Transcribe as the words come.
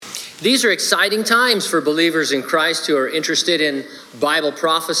These are exciting times for believers in Christ who are interested in Bible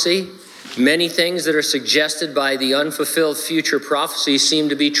prophecy. Many things that are suggested by the unfulfilled future prophecies seem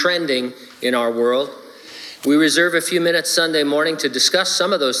to be trending in our world. We reserve a few minutes Sunday morning to discuss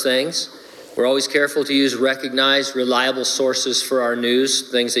some of those things. We're always careful to use recognized, reliable sources for our news,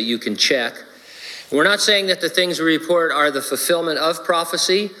 things that you can check. We're not saying that the things we report are the fulfillment of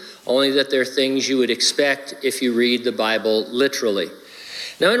prophecy, only that they're things you would expect if you read the Bible literally.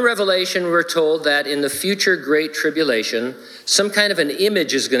 Now in Revelation, we're told that in the future great tribulation, some kind of an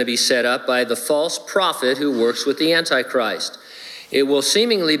image is going to be set up by the false prophet who works with the Antichrist. It will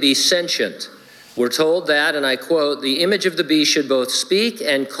seemingly be sentient. We're told that, and I quote, "The image of the beast should both speak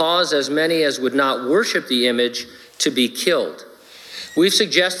and cause as many as would not worship the image to be killed." We've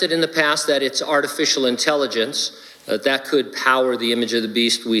suggested in the past that it's artificial intelligence, that could power the image of the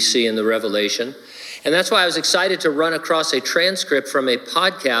beast we see in the Revelation. And that's why I was excited to run across a transcript from a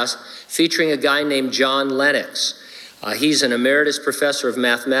podcast featuring a guy named John Lennox. He's an emeritus professor of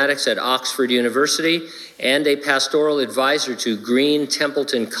mathematics at Oxford University and a pastoral advisor to Green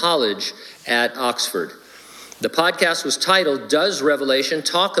Templeton College at Oxford. The podcast was titled, "Does Revelation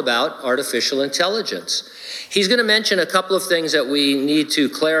Talk About Artificial Intelligence?" He's going to mention a couple of things that we need to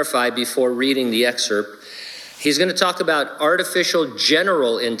clarify before reading the excerpt. He's going to talk about artificial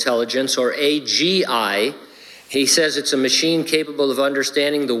general intelligence, or AGI. He says it's a machine capable of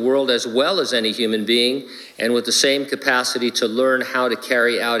understanding the world as well as any human being, and with the same capacity to learn how to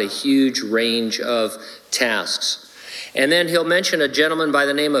carry out a huge range of tasks. And then he'll mention a gentleman by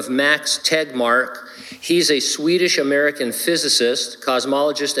the name of Max Tegmark. He's a Swedish-American physicist,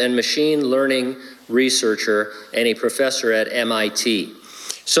 cosmologist, and machine learning researcher, and a professor at MIT.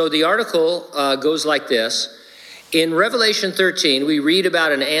 So the article goes like this. In Revelation 13, we read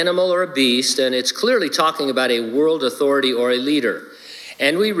about an animal or a beast, and it's clearly talking about a world authority or a leader.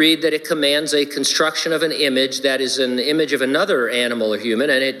 And we read that it commands a construction of an image that is an image of another animal or human,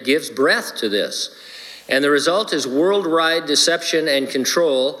 and it gives breath to this. And the result is worldwide deception and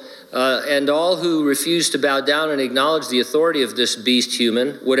control, and all who refuse to bow down and acknowledge the authority of this beast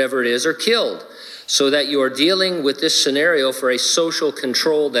human, whatever it is, are killed. So that you are dealing with this scenario for a social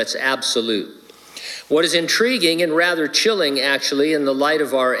control that's absolute. What is intriguing and rather chilling, actually, in the light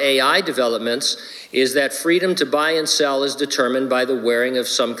of our AI developments, is that freedom to buy and sell is determined by the wearing of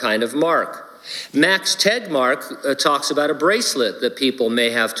some kind of mark. Max Tegmark talks about a bracelet that people may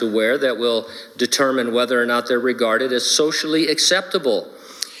have to wear that will determine whether or not they're regarded as socially acceptable.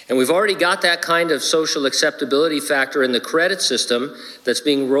 And we've already got that kind of social acceptability factor in the credit system that's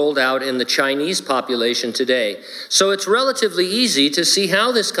being rolled out in the Chinese population today. So it's relatively easy to see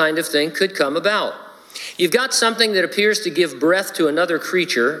how this kind of thing could come about. You've got something that appears to give breath to another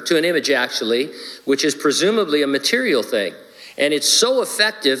creature, to an image actually, which is presumably a material thing. And it's so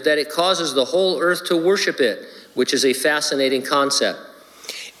effective that it causes the whole earth to worship it, which is a fascinating concept.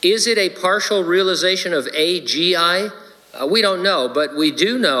 Is it a partial realization of AGI? We don't know, but we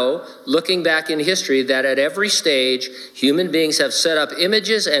do know, looking back in history, that at every stage, human beings have set up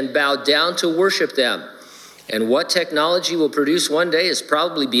images and bowed down to worship them. And what technology will produce one day is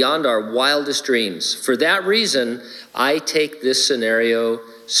probably beyond our wildest dreams. For that reason, I take this scenario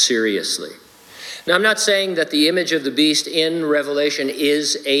seriously. Now, I'm not saying that the image of the beast in Revelation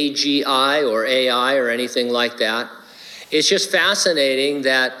is AGI or AI or anything like that. It's just fascinating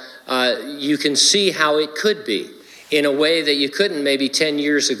that you can see how it could be in a way that you couldn't maybe 10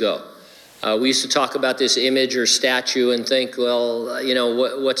 years ago. We used to talk about this image or statue and think, well,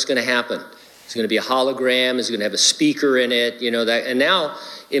 what's going to happen? It's going to be a hologram. It's going to have a speaker in it, that. And now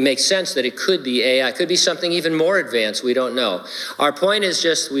it makes sense that it could be AI. It could be something even more advanced. We don't know. Our point is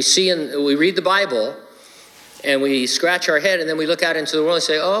just we read the Bible and we scratch our head and then we look out into the world and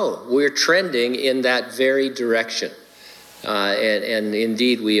say, oh, we're trending in that very direction. And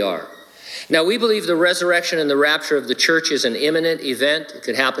indeed we are. Now, we believe the resurrection and the rapture of the church is an imminent event. It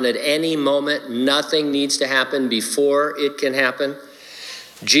could happen at any moment. Nothing needs to happen before it can happen.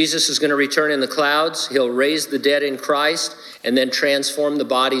 Jesus is going to return in the clouds. He'll raise the dead in Christ and then transform the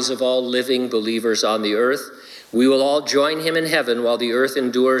bodies of all living believers on the earth. We will all join him in heaven while the earth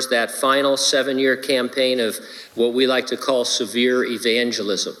endures that final 7-year campaign of what we like to call severe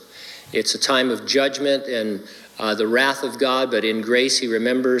evangelism. It's a time of judgment and the wrath of God, but in grace he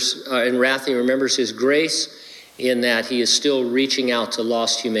remembers, in wrath he remembers his grace, in that he is still reaching out to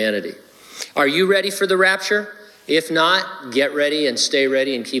lost humanity. Are you ready for the rapture? If not, get ready and stay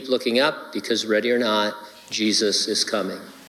ready and keep looking up, because ready or not, Jesus is coming.